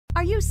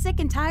Are you sick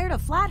and tired of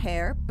flat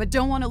hair, but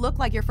don't want to look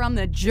like you're from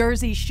the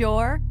Jersey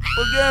Shore?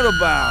 Forget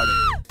about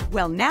it.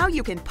 Well, now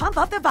you can pump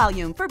up the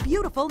volume for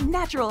beautiful,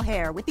 natural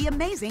hair with the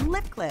amazing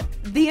LiftClip,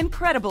 the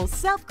incredible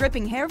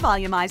self-gripping hair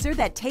volumizer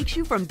that takes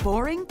you from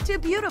boring to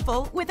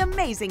beautiful with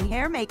amazing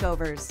hair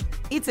makeovers.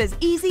 It's as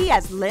easy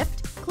as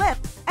lift, clip,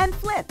 and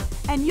flip,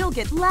 and you'll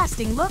get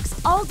lasting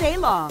looks all day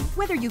long.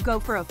 Whether you go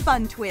for a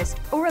fun twist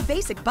or a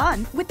basic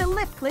bun, with the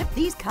LiftClip,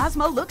 these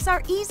Cosmo looks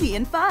are easy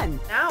and fun.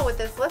 Now with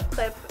this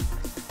LiftClip,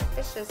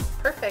 it's just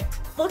perfect.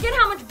 Look at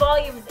how much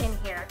volume is in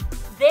here.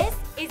 This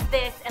is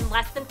this in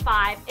less than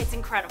 5. It's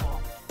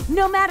incredible.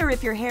 No matter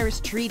if your hair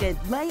is treated,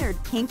 layered,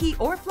 kinky,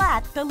 or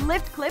flat, the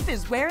LiftClip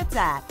is where it's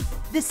at.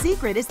 The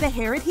secret is the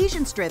hair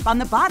adhesion strip on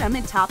the bottom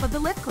and top of the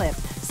LiftClip,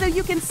 so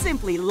you can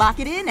simply lock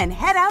it in and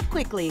head out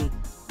quickly.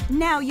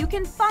 Now you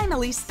can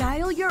finally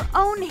style your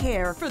own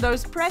hair for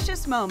those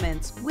precious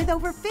moments with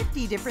over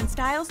 50 different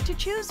styles to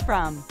choose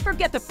from.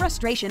 Forget the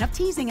frustration of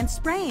teasing and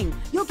spraying.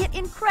 You'll get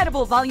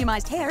incredible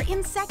volumized hair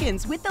in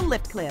seconds with the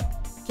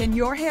LiftClip. Can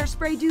your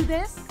hairspray do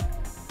this?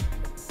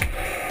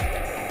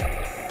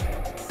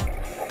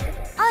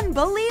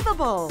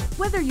 Unbelievable!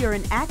 Whether you're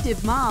an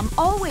active mom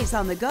always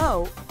on the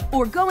go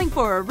or going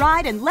for a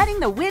ride and letting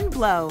the wind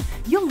blow,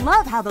 you'll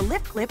love how the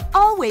LiftClip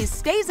always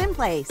stays in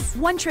place.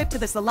 One trip to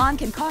the salon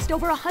can cost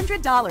over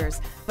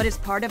 $100, but as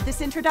part of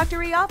this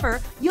introductory offer,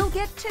 you'll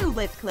get 2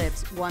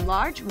 LiftClips, one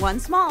large, one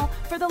small,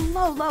 for the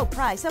low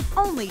price of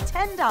only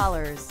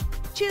 $10.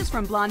 Choose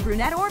from blonde,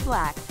 brunette, or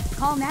black.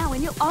 Call now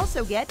and you'll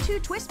also get 2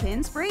 twist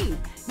pins free.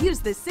 Use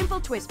the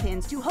simple twist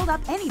pins to hold up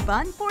any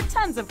bun for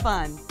tons of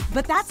fun.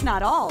 But that's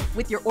not all.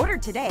 With your order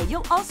today,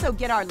 you'll also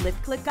get our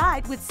LiftClip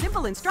guide with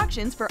simple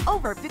instructions for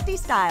over 50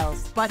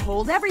 styles. But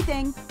hold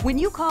everything. When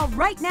you call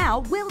right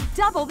now, we'll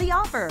double the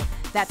offer.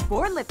 That's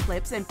 4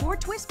 LiftClips and 4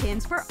 twist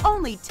pins for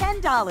only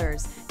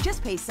 $10.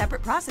 Just pay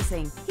separate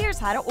processing. Here's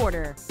how to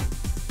order.